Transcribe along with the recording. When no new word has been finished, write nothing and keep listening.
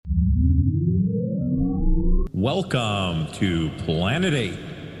Welcome to Planet 8.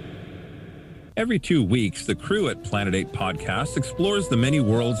 Every 2 weeks, the crew at Planet 8 Podcast explores the many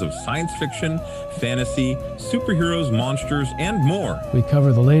worlds of science fiction, fantasy, superheroes, monsters, and more. We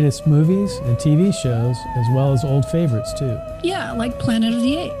cover the latest movies and TV shows, as well as old favorites, too. Yeah, like Planet of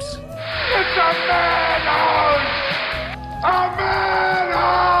the Apes. It's a madhouse! A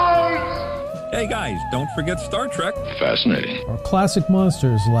madhouse! Hey guys, don't forget Star Trek. Fascinating. Or classic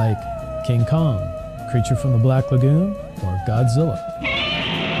monsters like King Kong, Creature from the Black Lagoon, or Godzilla.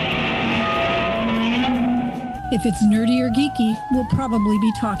 If it's nerdy or geeky, we'll probably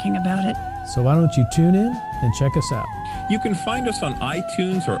be talking about it. So why don't you tune in and check us out? You can find us on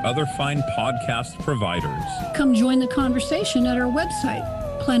iTunes or other fine podcast providers. Come join the conversation at our website,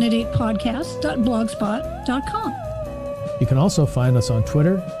 planet8podcast.blogspot.com. You can also find us on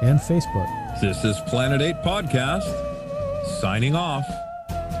Twitter and Facebook. This is Planet 8 Podcast, signing off.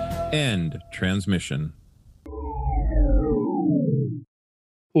 End transmission.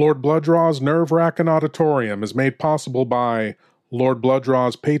 Lord Bloodraw's Nerve-Wracking Auditorium is made possible by Lord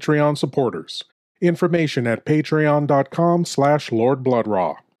Bloodraw's Patreon supporters. Information at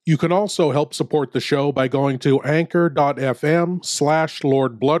patreon.com/LordBloodraw. You can also help support the show by going to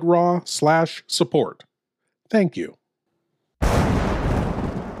anchor.fm/LordBloodraw/support. Thank you.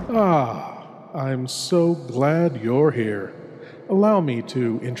 I'm so glad you're here. Allow me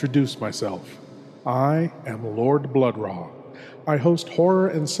to introduce myself. I am Lord Bloodraw. I host horror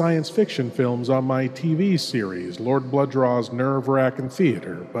and science fiction films on my TV series, Lord Bloodraw's Nerve-Wracking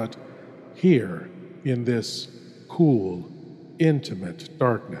Theater, but here, in this cool, intimate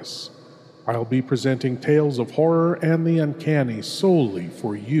darkness, I'll be presenting tales of horror and the uncanny solely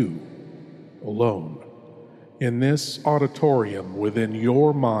for you, alone. In this auditorium within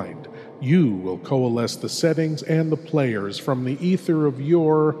your mind, you will coalesce the settings and the players from the ether of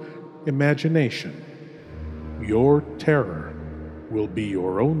your imagination. Your terror will be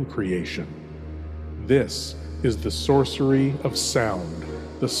your own creation. This is the sorcery of sound,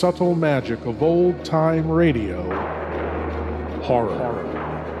 the subtle magic of old-time radio, horror.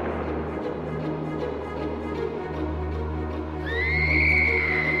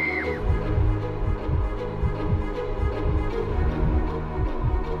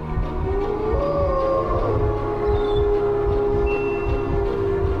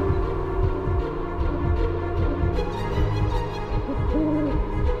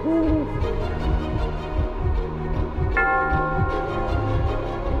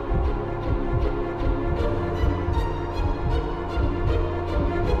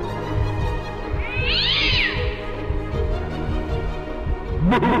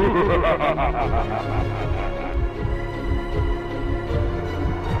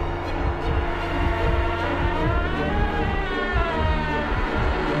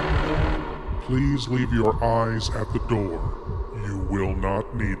 Please leave your eyes at the door. You will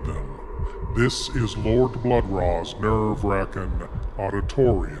not need them. This is Lord Bloodraw's Nerve-Wracking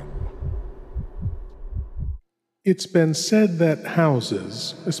Auditorium. It's been said that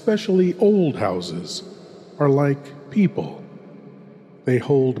houses, especially old houses, are like people. They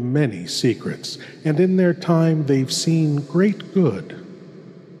hold many secrets, and in their time they've seen great good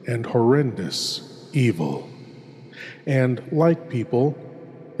and horrendous evil. And like people,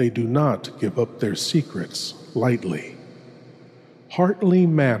 they do not give up their secrets lightly. Hartley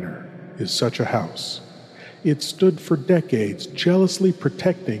Manor is such a house. It stood for decades jealously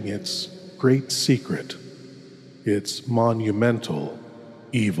protecting its great secret, its monumental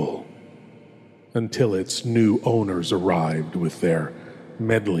evil, until its new owners arrived with their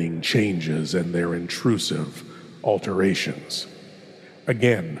meddling changes and their intrusive alterations.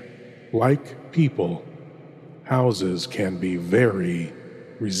 Again, like people, houses can be very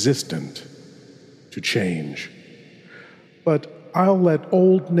resistant to change. But I'll let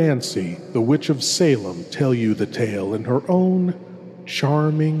old Nancy, the Witch of Salem, tell you the tale in her own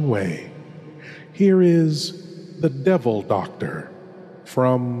charming way. Here is The Devil Doctor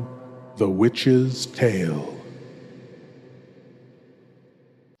from The Witch's Tale.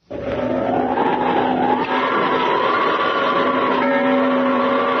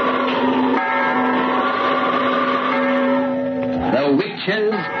 The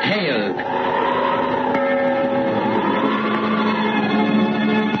Witch's Tale.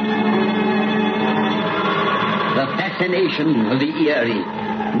 The fascination of the eerie,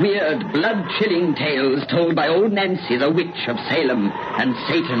 weird, blood-chilling tales told by old Nancy, the Witch of Salem, and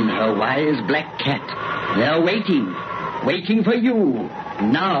Satan, her wise black cat. They're waiting for you,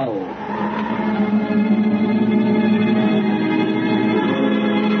 now.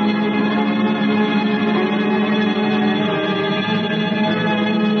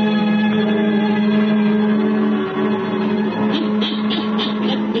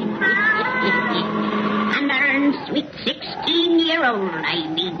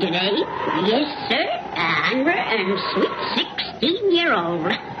 year-old.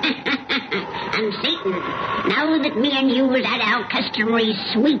 And Satan, now that me and you was at our customary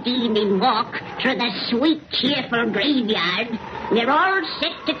sweet evening walk through the sweet, cheerful graveyard, we're all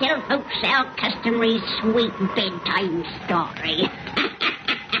set to tell folks our customary sweet bedtime story.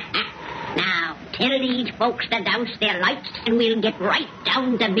 Now, tell these folks to douse their lights and we'll get right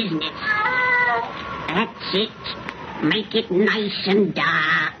down to business. That's it. Make it nice and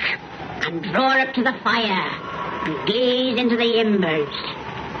dark. And draw up to the fire. And gaze into the embers.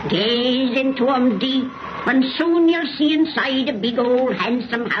 Gaze into 'em deep. And soon you'll see inside a big old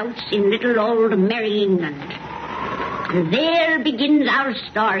handsome house in little old Merry England. And there begins our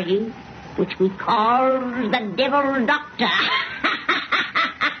story, which we call the Devil Doctor.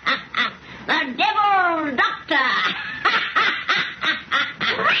 The Devil Doctor!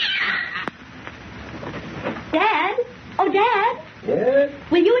 Dad? Oh, Dad? Yes?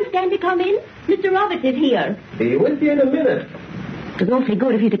 Will you and Stanley come in? Mr. Roberts is here. Be with you in a minute. It was awfully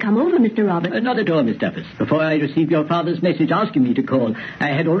good of you to come over, Mr. Roberts. Not at all, Miss Duffus. Before I received your father's message asking me to call, I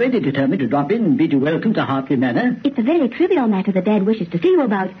had already determined to drop in and bid you welcome to Hartley Manor. It's a very trivial matter that Dad wishes to see you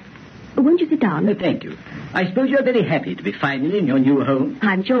about. Won't you sit down? Thank you. I suppose you're very happy to be finally in your new home.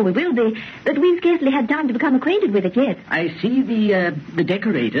 I'm sure we will be, but we've scarcely had time to become acquainted with it yet. I see the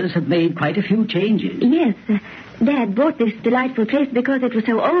decorators have made quite a few changes. Yes. Dad bought this delightful place because it was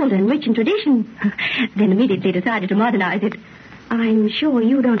so old and rich in tradition. Then immediately decided to modernize it. I'm sure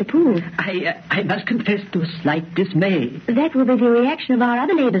you don't approve. I must confess to a slight dismay. That will be the reaction of our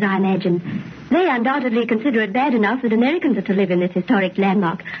other neighbors, I imagine. They undoubtedly consider it bad enough that Americans are to live in this historic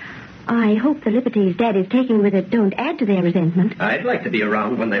landmark. I hope the liberties Dad is taking with it don't add to their resentment. I'd like to be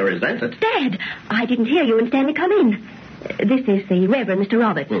around when they resent it. Dad, I didn't hear you and Stanley come in. This is the Reverend Mr.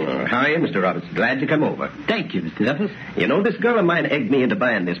 Roberts. How are you, Mr. Roberts? Glad to come over. Thank you, Mr. Duffus. You know, this girl of mine egged me into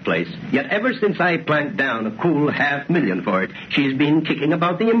buying this place. Yet ever since I planked down a cool $500,000 for it, she's been kicking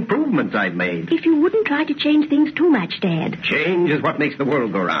about the improvements I've made. If you wouldn't try to change things too much, Dad. Change is what makes the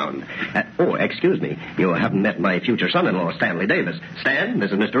world go round. Excuse me. You haven't met my future son-in-law, Stanley Davis. Stan,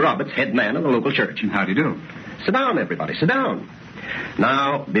 this is Mr. Roberts, head man of the local church. How do you do? Sit down, everybody. Sit down.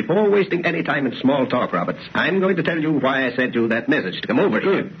 Now, before wasting any time in small talk, Roberts, I'm going to tell you why I sent you that message to come over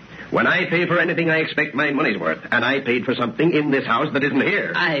here. When I pay for anything, I expect my money's worth. And I paid for something in this house that isn't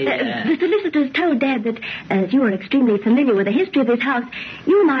here. The solicitors told Dad that, as you are extremely familiar with the history of this house,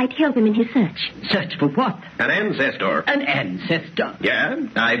 you might help him in his search. Search for what? An ancestor. An ancestor? Yeah,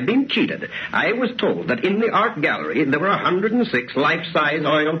 I've been cheated. I was told that in the art gallery there were 106 life-size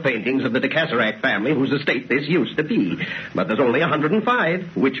oil paintings of the de Caserac family whose estate this used to be. But there's only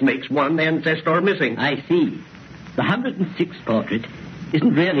 105, which makes one ancestor missing. I see. The 106th portrait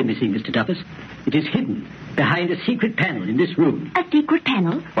isn't really missing, Mr. Duffus. It is hidden behind a secret panel in this room. A secret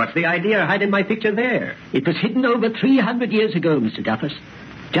panel? What's the idea of hiding my picture there? It was hidden over 300 years ago, Mr. Duffus,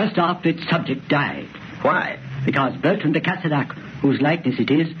 just after its subject died. Why? Because Bertrand de Caserac, whose likeness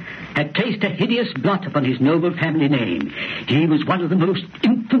it is, had placed a hideous blot upon his noble family name. He was one of the most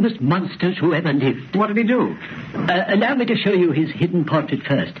infamous monsters who ever lived. What did he do? Allow me to show you his hidden portrait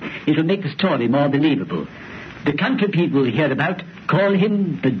first. It'll make the story more believable. The country people hereabout call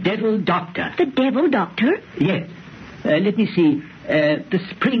him the Devil Doctor. The Devil Doctor? Yes. Let me see. The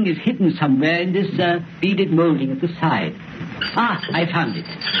spring is hidden somewhere in this beaded molding at the side. I found it.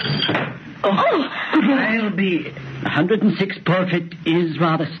 Oh! I'll be... The 106th portrait is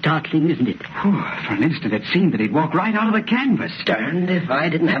rather startling, isn't it? For an instant, it seemed that he'd walk right out of the canvas. Darned if I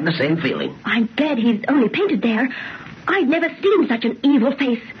didn't have the same feeling. I'm glad he's only painted there. I've never seen such an evil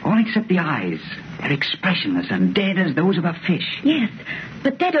face. All except the eyes. They're expressionless and dead as those of a fish. Yes,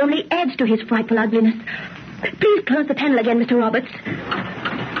 but that only adds to his frightful ugliness. Please close the panel again, Mr. Roberts.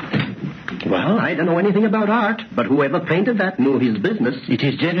 Well, I don't know anything about art, but whoever painted that knew his business. It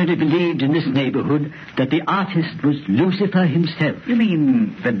is generally believed in this neighborhood that the artist was Lucifer himself. You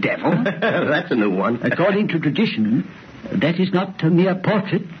mean the devil? That's a new one. According to tradition, that is not a mere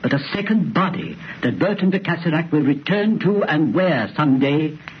portrait, but a second body that Bertrand de Caserac will return to and wear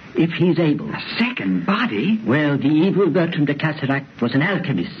someday, if he's able. A second body? Well, the evil Bertrand de Caserac was an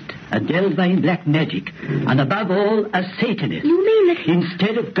alchemist, a delver in black magic, and above all, a Satanist. You mean that...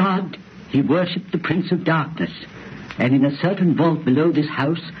 Instead of God, he worshipped the Prince of Darkness. And in a certain vault below this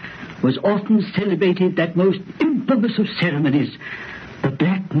house was often celebrated that most infamous of ceremonies, the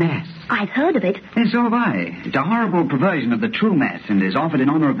Black Mass. I've heard of it. And so have I. It's a horrible perversion of the true Mass and is offered in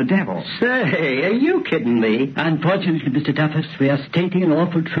honor of the devil. Say, are you kidding me? Unfortunately, Mr. Duffus, we are stating an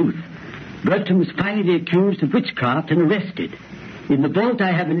awful truth. Bertram was finally accused of witchcraft and arrested. In the vault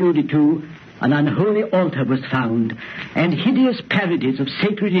I have alluded to, an unholy altar was found, and hideous parodies of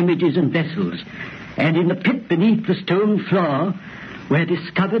sacred images and vessels. And in the pit beneath the stone floor were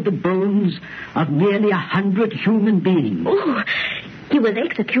discovered the bones of nearly 100 human beings. Oh, he was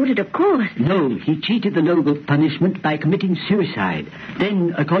executed, of course. No, he cheated the noble punishment by committing suicide.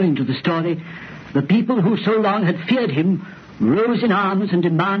 Then, according to the story, the people who so long had feared him rose in arms and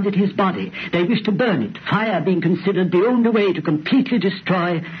demanded his body. They wished to burn it, fire being considered the only way to completely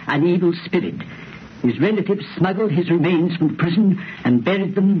destroy an evil spirit. His relatives smuggled his remains from prison and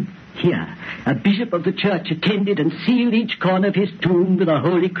buried them here. A bishop of the church attended and sealed each corner of his tomb with a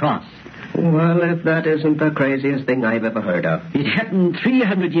holy cross. Well, if that isn't the craziest thing I've ever heard of. It happened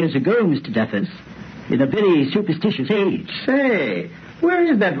 300 years ago, Mr. Duffus, in a very superstitious age. Say,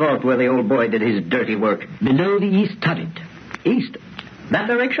 where is that vault where the old boy did his dirty work? Below the east turret. East? That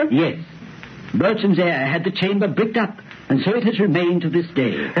direction? Yes. Bertram's heir had the chamber bricked up, and so it has remained to this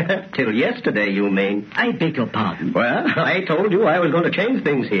day. Till yesterday, you mean? I beg your pardon. Well, I told you I was going to change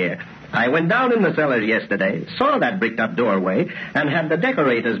things here. I went down in the cellars yesterday, saw that bricked-up doorway, and had the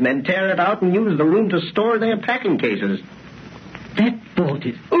decorators' men tear it out and use the room to store their packing cases. That vault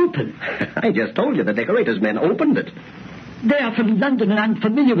is open. I just told you the decorators' men opened it. They are from London, and I'm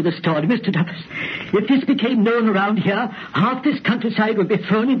familiar with the story, Mr. Duffus. If this became known around here, half this countryside would be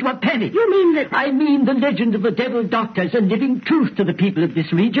thrown into a panic. You mean that... I mean the legend of the devil doctor is a living truth to the people of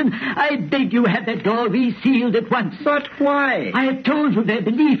this region. I beg you have that door resealed at once. But why? I have told you their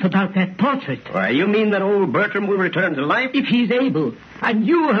belief about that portrait. Why, you mean that old Bertram will return to life? If he's able. And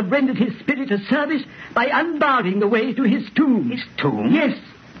you have rendered his spirit a service by unbarring the way to his tomb. His tomb? Yes.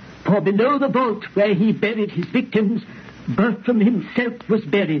 For below the vault where he buried his victims, Bertram himself was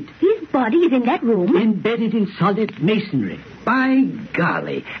buried. His body is in that room? Embedded in solid masonry. By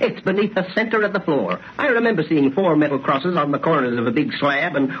golly, it's beneath the center of the floor. I remember seeing 4 metal crosses on the corners of a big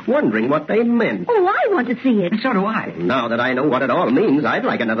slab and wondering what they meant. Oh, I want to see it. So do I. Now that I know what it all means, I'd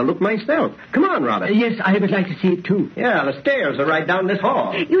like another look myself. Come on, Robert. Yes, I would like to see it, too. Yeah, the stairs are right down this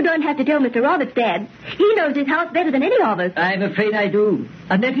hall. You don't have to tell Mr. Roberts, Dad. He knows his house better than any of us. I'm afraid I do.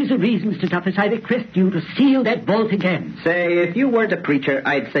 And that is the reason, Mr. Duffus, I request you to seal that vault again. Say, if you weren't a preacher,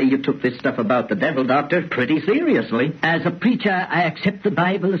 I'd say you took this stuff about the devil doctor pretty seriously. As a preacher, I accept the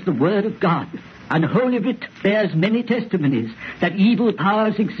Bible as the Word of God. And Holy Writ bears many testimonies that evil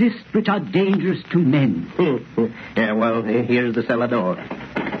powers exist which are dangerous to men. Yeah, well, here's the cellar door.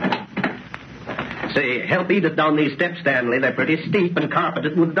 Say, help Edith down these steps, Stanley. They're pretty steep and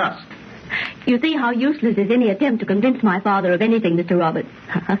carpeted with dust. You see how useless is any attempt to convince my father of anything, Mr. Roberts.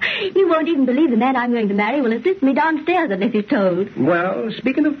 You won't even believe the man I'm going to marry will assist me downstairs unless he's told. Well,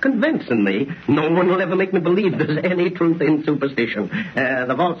 speaking of convincing me, no one will ever make me believe there's any truth in superstition.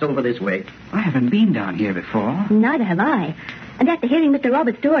 The vault's over this way. I haven't been down here before. Neither have I. And after hearing Mr.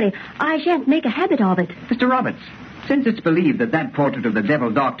 Roberts' story, I shan't make a habit of it. Mr. Roberts, since it's believed that portrait of the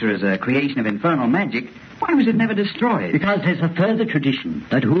devil doctor is a creation of infernal magic, why was it never destroyed? Because there's a further tradition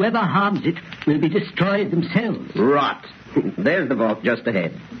that whoever harms it will be destroyed themselves. Rot. There's the vault just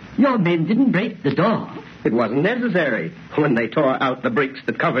ahead. Your men didn't break the door. It wasn't necessary. When they tore out the bricks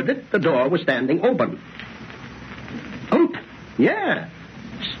that covered it, the door was standing open. Open? Yeah.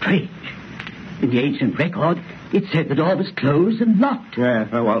 Strange. In the ancient record, it said the door was closed and locked.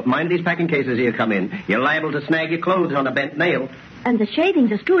 Yeah, well, mind these packing cases here come in. You're liable to snag your clothes on a bent nail. And the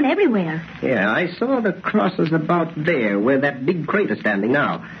shavings are strewn everywhere. Yeah, I saw the crosses about there where that big crate is standing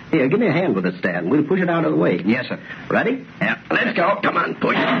now. Here, give me a hand with it, Stan. We'll push it out of the way. Yes, sir. Ready? Yeah, let's go. Come on,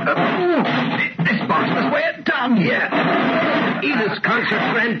 push. This box must weigh it down here. Edith's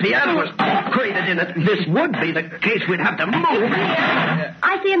concert grand piano was crated in it. This would be the case we'd have to move.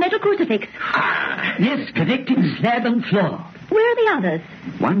 I see a metal crucifix. Yes, connecting slab and floor. Where are the others?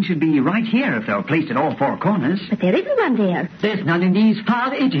 One should be right here if they're placed at all 4 corners. But there isn't one there. There's none in these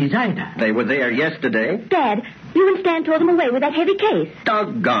far edges either. They were there yesterday. Dad, you and Stan tore them away with that heavy case.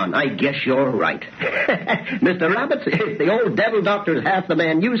 Doggone, I guess you're right. Mr. Roberts, if the old devil doctor's half the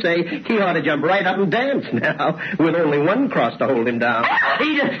man you say, he ought to jump right up and dance now, with only one cross to hold him down.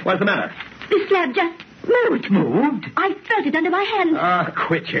 Edith, what's the matter? This slab just moved. It moved? I felt it under my hand.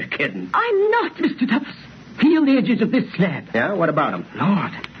 Quit your kidding. I'm not. Mr. Duffus, feel the edges of this slab. Yeah, what about them?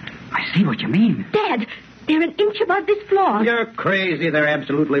 Lord, I see what you mean. Dad, they're an inch above this floor. You're crazy. They're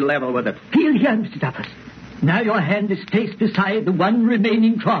absolutely level with it. Feel here, Mr. Duffus. Now your hand is placed beside the one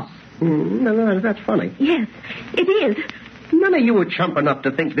remaining cross. No, that's funny. Yes, it is. None of you were chump enough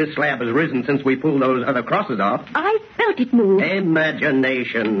to think this slab has risen since we pulled those other crosses off. I felt it move.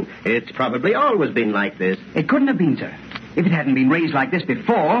 Imagination. It's probably always been like this. It couldn't have been, sir. If it hadn't been raised like this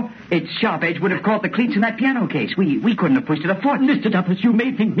before, its sharp edge would have caught the cleats in that piano case. We couldn't have pushed it afoot. Mr. Duffus, you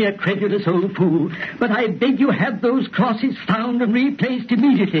may think me a credulous old fool, but I beg you have those crosses found and replaced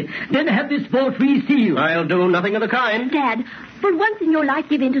immediately. Then have this vault resealed. I'll do nothing of the kind. Dad, For once in your life,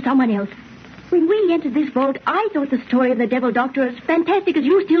 give in to someone else. When we entered this vault, I thought the story of the Devil Doctor as fantastic as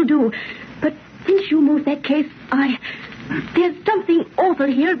you still do. But since you moved that case, there's something awful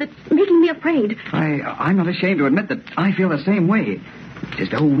here that's making me afraid. I'm not ashamed to admit that I feel the same way. It's as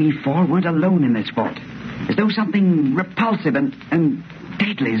though we four weren't alone in this vault. As though something repulsive and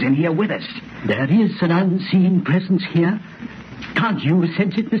deadly is in here with us. There is an unseen presence here. Can't you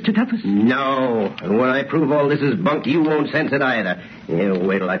sense it, Mr. Duffus? No. And when I prove all this is bunk, you won't sense it either.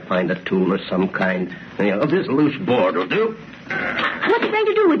 Wait till I find a tool of some kind. This loose board will do. What's he going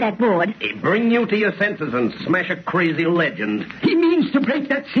to do with that board? Bring you to your senses and smash a crazy legend. He means to break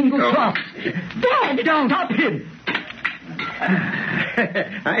that single cross. Dad! Don't stop him!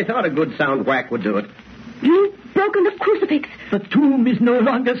 I thought a good sound whack would do it. You've broken the crucifix. The tomb is no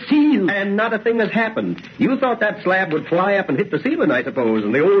longer sealed. And not a thing has happened. You thought that slab would fly up and hit the ceiling, I suppose,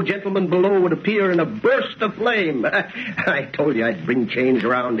 and the old gentleman below would appear in a burst of flame. I told you I'd bring change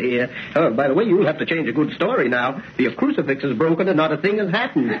around here. Oh, by the way, you'll have to change a good story now. The crucifix is broken and not a thing has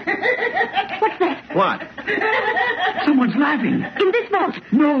happened. What's that? What? Someone's laughing. In this vault?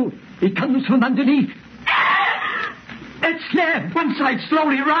 No, it comes from underneath. That slab, one side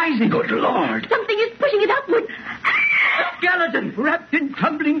slowly rising. Good Lord. Something is pushing it upward. A skeleton wrapped in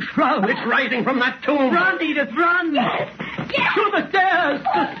crumbling shrouds. It's rising from that tomb. Run, Edith, run! Yes. To the stairs!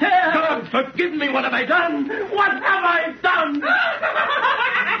 The stairs! God, forgive me. What have I done? What have I done?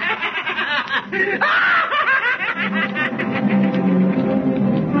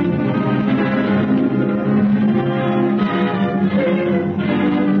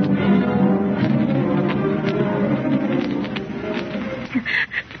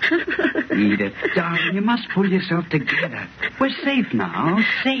 Edith, darling, you must pull yourself together. We're safe now.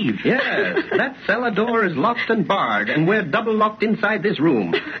 Safe. Yes, that cellar door is locked and barred, and we're double locked inside this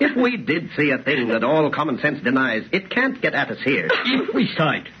room. If we did see a thing that all common sense denies, it can't get at us here. If we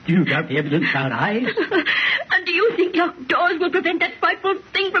saw it, do you doubt the evidence of our eyes? And do you think locked doors will prevent that frightful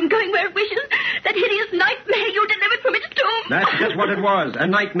thing from going where it wishes? That hideous nightmare you delivered from its tomb? That's just what it was, a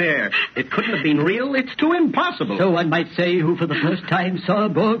nightmare. It couldn't have been real. It's too impossible. So one might say who for the first time saw a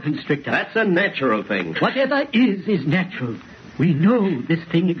boa constrictor. That's a natural thing. Whatever is natural. We know this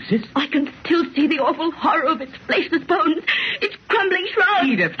thing exists. I can still see the awful horror of its fleshless bones, its crumbling shrouds.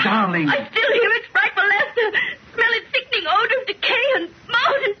 Edith, darling. I still hear its frightful laughter, smell its sickening odor of decay and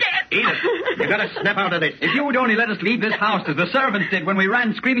mold and death. Edith, you gotta snap out of this. If you would only let us leave this house as the servants did when we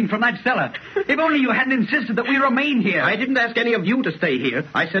ran screaming from that cellar. If only you hadn't insisted that we remain here. I didn't ask any of you to stay here.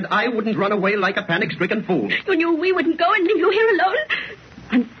 I said I wouldn't run away like a panic-stricken fool. You knew we wouldn't go and leave you here alone.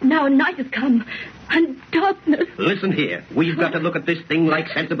 And now night has come. And darkness. Listen here. We've got to look at this thing like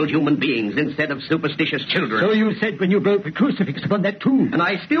sensible human beings instead of superstitious children. So you said when you broke the crucifix upon that tomb. And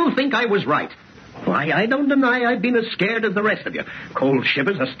I still think I was right. Why, I don't deny I've been as scared as the rest of you. Cold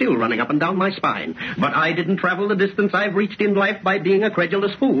shivers are still running up and down my spine. But I didn't travel the distance I've reached in life by being a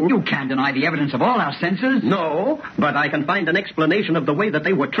credulous fool. You can't deny the evidence of all our senses. No, but I can find an explanation of the way that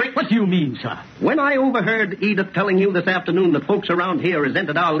they were tricked. What do you mean, sir? When I overheard Edith telling you this afternoon that folks around here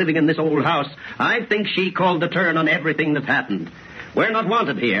resented our living in this old house, I think she called the turn on everything that's happened. We're not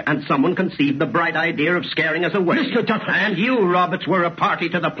wanted here, and someone conceived the bright idea of scaring us away. Mr. Duffus. And you, Roberts, were a party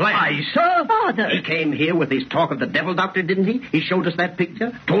to the plan. I, sir? Father. He came here with his talk of the Devil Doctor, didn't he? He showed us that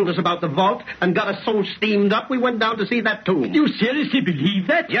picture, told us about the vault, and got us so steamed up we went down to see that tomb. You seriously believe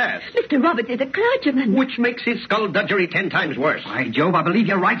that? Yes. Mr. Roberts is a clergyman. Which makes his skullduggery 10 times worse. By Jove, I believe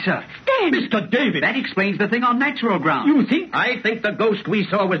you're right, sir. Stan. Mr. David. That explains the thing on natural ground. You think? I think the ghost we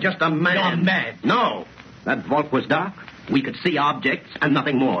saw was just a man. You're mad. No. That vault was dark. We could see objects and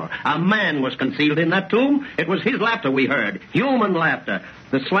nothing more. A man was concealed in that tomb. It was his laughter we heard. Human laughter.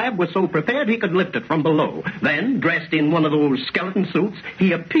 The slab was so prepared he could lift it from below. Then, dressed in one of those skeleton suits,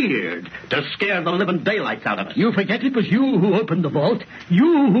 he appeared to scare the living daylights out of us. You forget it was you who opened the vault.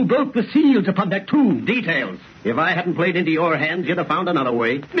 You who broke the seals upon that tomb. Details. If I hadn't played into your hands, you'd have found another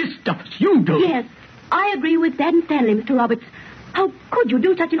way. Miss Duffus, you do. Yes, I agree with Dad and Stanley, Mr. Roberts. How could you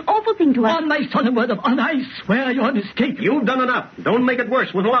do such an awful thing to us? On my solemn word of honor, I swear you're mistaken. You've done enough. Don't make it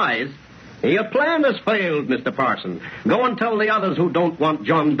worse with lies. Your plan has failed, Mr. Parson. Go and tell the others who don't want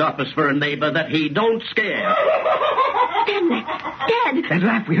John Duffus for a neighbor that he don't scare. Stanley! Dad! That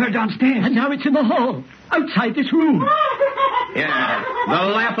laugh we heard downstairs. And now it's in the hall, outside this room. Yeah,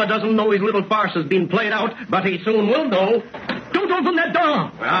 the laugher doesn't know his little farce has been played out, but he soon will know. Don't open that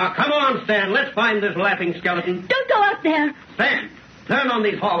door. Come on, Stan. Let's find this laughing skeleton. Don't go out there. Stan, turn on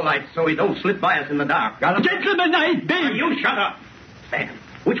these hall lights so he don't slip by us in the dark. Gentlemen, I beg. You shut up. Stan,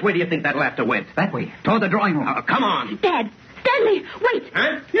 which way do you think that laughter went? That way, toward the drawing room. Come on. Dad! Stanley! Wait!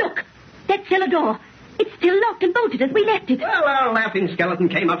 Huh? Look! That cellar door. It's still locked and bolted as we left it. Well, our laughing skeleton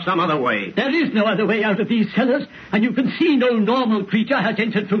came up some other way. There is no other way out of these cellars, and you can see no normal creature has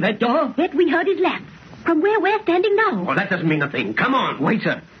entered through that door. Yet we heard his laugh from where we're standing now. Oh, that doesn't mean a thing. Come on. Wait,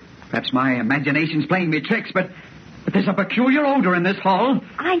 sir. Perhaps my imagination's playing me tricks, but there's a peculiar odor in this hall.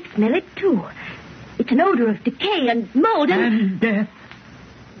 I smell it, too. It's an odor of decay and mold and death.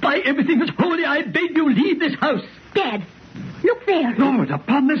 By everything that's holy, I beg you leave this house. Dad, look there. Lord,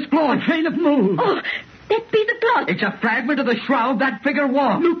 upon this floor, a trail of mold. Oh, that piece of cloth. It's a fragment of the shroud that figure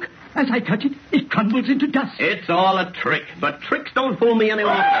wore. Look, as I touch it, it crumbles into dust. It's all a trick, but tricks don't fool me any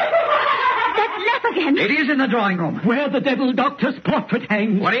longer. That laugh again. It is in the drawing room. Where the devil doctor's portrait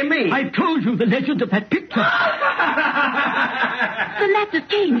hangs. What do you mean? I've told you the legend of that picture. The laugh has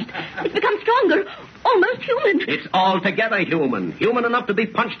changed. It's become stronger. Almost human. It's altogether human. Human enough to be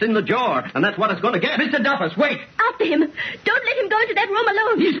punched in the jaw. And that's what it's going to get. Mr. Duffus, wait. After him. Don't let him go into that room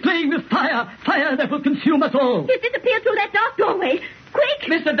alone. He's playing with fire. Fire that will consume us all. He's disappeared through that dark doorway. Quick!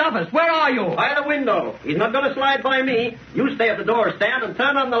 Mr. Duffus, where are you? By the window. He's not going to slide by me. You stay at the door, Stan, and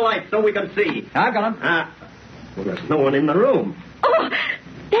turn on the light so we can see. I've got him. Well, there's no one in the room. Oh,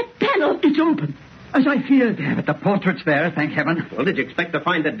 that panel. It's open. As I feared. Yeah, but the portrait's there, thank heaven. Well, did you expect to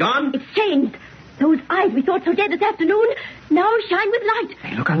find it gone? It's changed. Those eyes we thought so dead this afternoon now shine with light.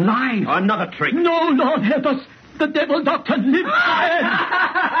 They look alive. Another trick. No, Lord, help us. The devil doctor lives again.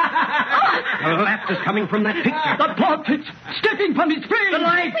 The laugh is coming from that picture. The portrait stepping from his frame. The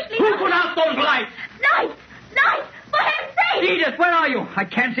lights. Who put out those lights? Lights! Lights! For heaven's sake! Edith, where are you? I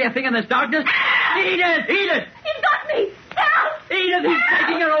can't see a thing in this darkness. Edith! Edith! He's got me! Help! Edith, he's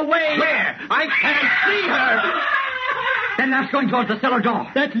taking her away. Where? I can't see her. Then that's going towards the cellar door.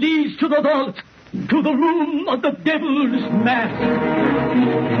 That leads to the vault. To the room of the devil's mask.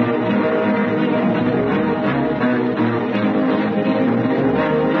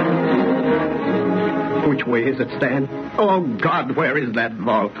 Which way is it, Stan? Oh, God, where is that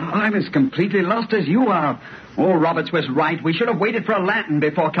vault? I'm as completely lost as you are. Oh, Roberts was right. We should have waited for a lantern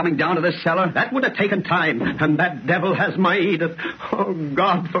before coming down to this cellar. That would have taken time, and that devil has my Edith. Oh,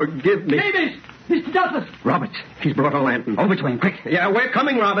 God, forgive me. Davis! Mr. Douglas! Roberts, he's brought a lantern. Over to him, quick. Yeah, we're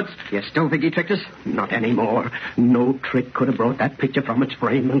coming, Roberts. You still think he tricked us? Not anymore. No trick could have brought that picture from its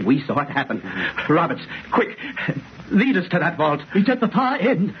frame, and we saw it happen. Roberts, quick, lead us to that vault. It's at the far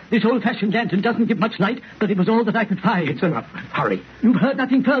end. This old-fashioned lantern doesn't give much light, but it was all that I could find. It's enough. Hurry. You've heard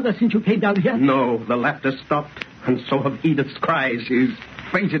nothing further since you came down here? No, the laughter stopped, and so have Edith's cries. She's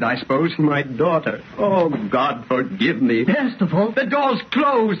fainted, I suppose. My daughter. Oh, God, forgive me. There's the vault. The door's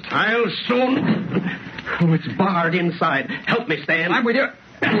closed. I'll soon... Oh, it's barred inside. Help me, Stan. I'm with you.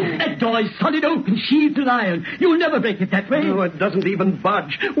 That door is solid oak and sheathed in iron. You'll never break it that way. No, it doesn't even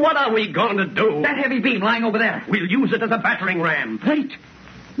budge. What are we going to do? That heavy beam lying over there. We'll use it as a battering ram. Wait.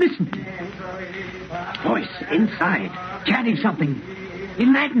 Listen. Voice inside. Chanting something.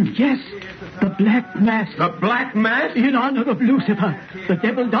 In Latin, yes. The Black Mass. The Black Mass? In honor of Lucifer. The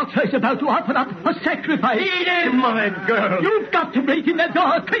devil doctor is about to offer up a sacrifice. Edith! My girl. You've got to break in that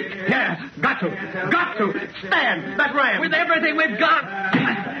door, quick. Yeah, got to. Got to. Stand, that ram. With everything we've got.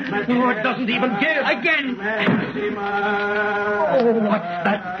 Oh, it doesn't even give. Again. Oh, what's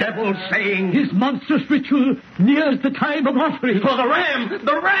that devil saying? His monstrous ritual nears the time of offering. For the ram!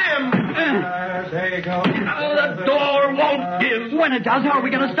 The ram! There you go. Oh, the door won't give. When it does, how are we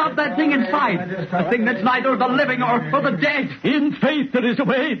going to stop that thing inside? A thing that's neither of the living or for the dead. In faith there is a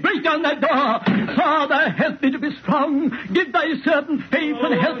way. Break down that door. Father, help me to be strong. Give thy servant faith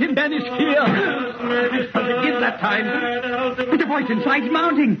and help him banish fear. Does it give that time? But the voice inside's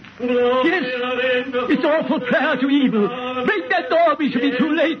mounting. Yes. It's awful prayer to evil. Break that door. We shall be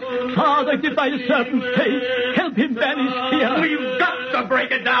too late. Father, give thy servant faith. Help him banish fear. We've got to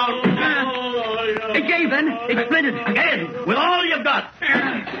break it down. It gave then. It splintered. Again, with all you've got.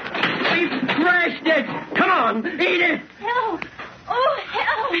 We've crashed it. Come on, Edith. Help! Oh,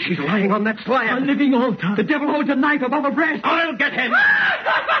 help! She's lying on that slab. A living altar. The devil holds a knife above her breast. I'll get him.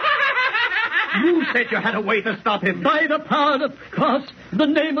 You said you had a way to stop him. By the power of the cross, the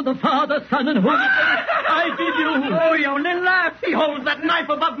name of the Father, Son, and Holy Spirit, I bid you. Oh, you only laugh. He holds that knife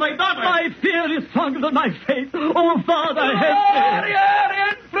above my daughter. My fear is stronger than my faith. Oh, Father, help me. Gloria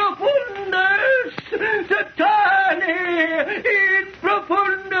in profundis satani, in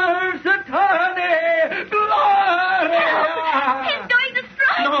profundis satani, Gloria. He's going to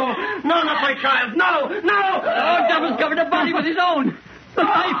strike. No, not my child. No. Oh, devil's covered a body with his own. The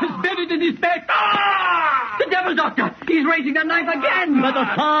knife is buried in his back. The devil doctor! He's raising the knife again! But the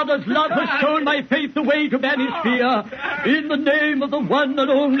Father's love has shown my faith the way to banish fear. In the name of the one and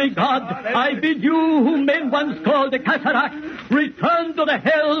only God, I bid you, whom men once called the Cataract, return to the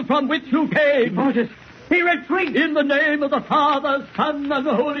hell from which you came. Moses, He retreats in the name of the Father, Son, and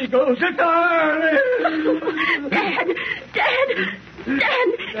the Holy Ghost. Dad!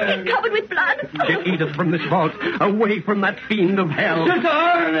 He's covered with blood. Get Edith from this vault, away from that fiend of hell. He can't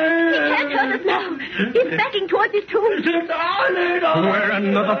hurt us now. He's backing towards his tomb. Where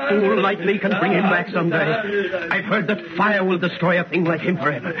another fool like me can bring him back someday. I've heard that fire will destroy a thing like him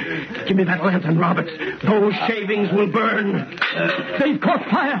forever. Give me that lantern, Roberts. Those shavings will burn. They've caught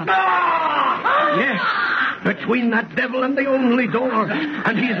fire. Yes. Between that devil and the only door.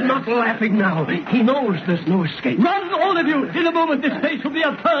 And he's not laughing now. He knows there's no escape. Run, all of you! In a moment, this place will be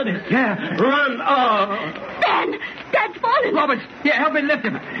a furnace. Yeah, run. Dad's fallen. Roberts, here, help me lift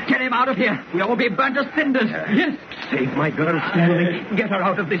him. Get him out of here. We'll all be burnt to cinders. Yes. Save my girl, Stanley. Get her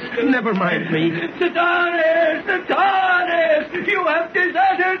out of this. Never mind me. Satanis! Satanis! You have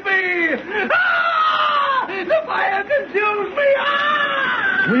deserted me! Ah! The fire consumes me!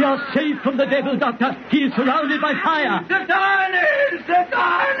 Ah! We are safe from the devil, Doctor. He is surrounded by fire. Satanis!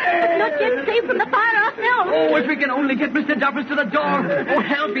 Satanis! Not yet safe from the fire ourselves. Oh, if we can only get Mr. Duffus to the door. Oh,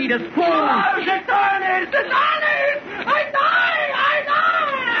 help, Edith. Pull. Oh, Satanis! Satanis! I die!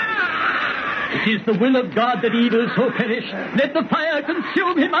 It is the will of God that evil so perish. Let the fire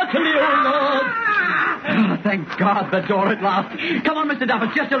consume him utterly, O Lord. Oh, thank God, the door at last. Come on, Mr.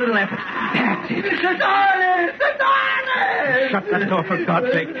 Duffus, just a little effort. That's it. Satanis! Satanis! Shut that door, for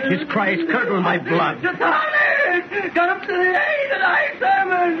God's sake. His cries curdle my blood. Satanis! Come to the aid of thy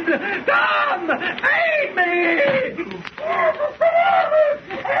servant! Come! Aid me!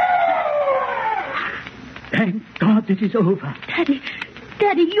 Thank God it is over.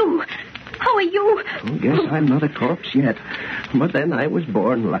 Daddy, you... How are you? Oh, guess I'm not a corpse yet. But then I was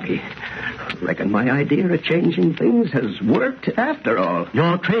born lucky. Reckon my idea of changing things has worked after all.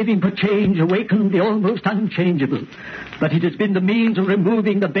 Your craving for change awakened the almost unchangeable. But it has been the means of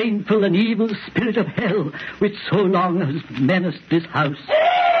removing the baneful and evil spirit of hell which so long has menaced this house.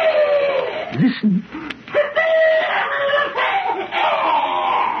 Listen.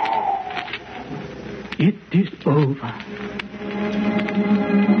 It is over.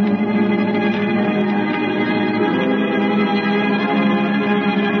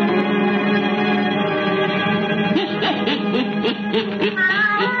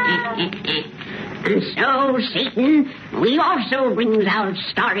 And so, Satan, we also brings our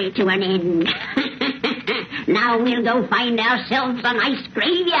story to an end. Now we'll go find ourselves a nice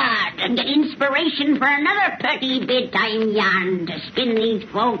graveyard and get inspiration for another pretty bedtime yarn to spin these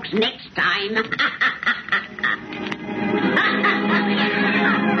folks next time.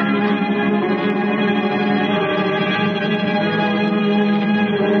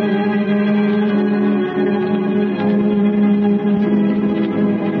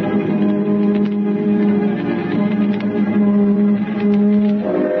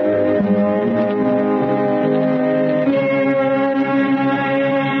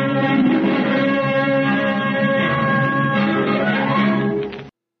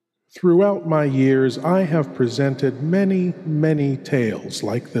 Throughout my years, I have presented many, many tales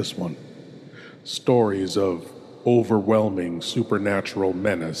like this one. Stories of overwhelming supernatural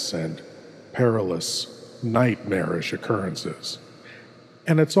menace and perilous, nightmarish occurrences.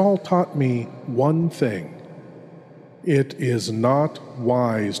 And it's all taught me one thing. It is not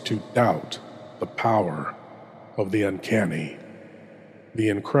wise to doubt the power of the uncanny, the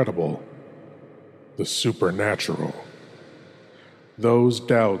incredible, the supernatural. Those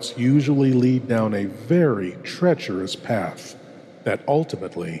doubts usually lead down a very treacherous path that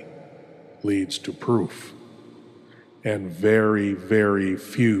ultimately leads to proof. And very, very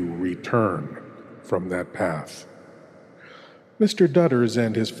few return from that path. Mr. Dudders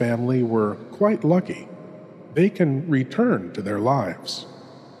and his family were quite lucky. They can return to their lives.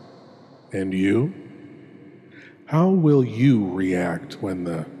 And you? How will you react when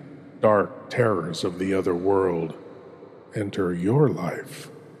the dark terrors of the other world enter your life?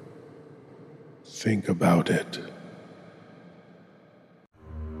 Think about it.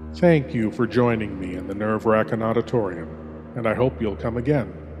 Thank you for joining me in the Nerve-Wracking Auditorium, and I hope you'll come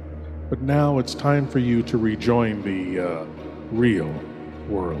again. But now it's time for you to rejoin the, real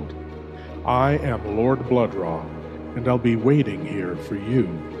world. I am Lord Bloodraw, and I'll be waiting here for you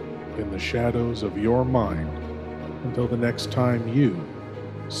in the shadows of your mind until the next time you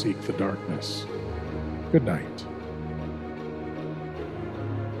seek the darkness. Good night.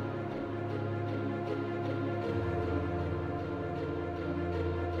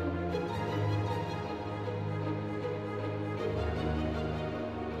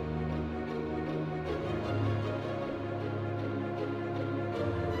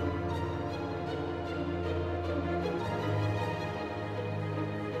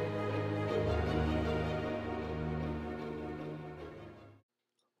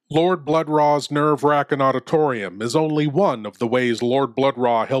 Lord Blood-Raw's Nerve-Rackin' Auditorium is only one of the ways Lord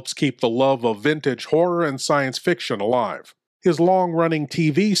Blood-Raw helps keep the love of vintage horror and science fiction alive. His long-running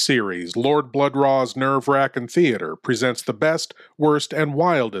TV series, Lord Blood-Raw's Nerve-Rackin' Theater, presents the best, worst, and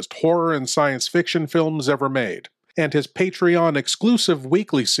wildest horror and science fiction films ever made. And his Patreon-exclusive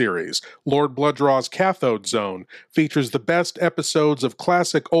weekly series, Lord Blood-Raw's Cathode Zone, features the best episodes of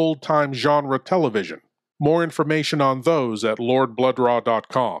classic old-time genre television. More information on those at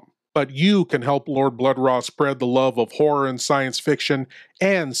lordbloodraw.com. But you can help Lord Blood-Raw spread the love of horror and science fiction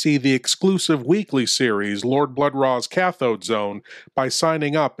and see the exclusive weekly series, Lord Blood-Raw's Cathode Zone, by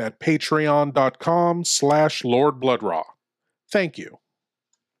signing up at patreon.com/lordbloodraw. Thank you.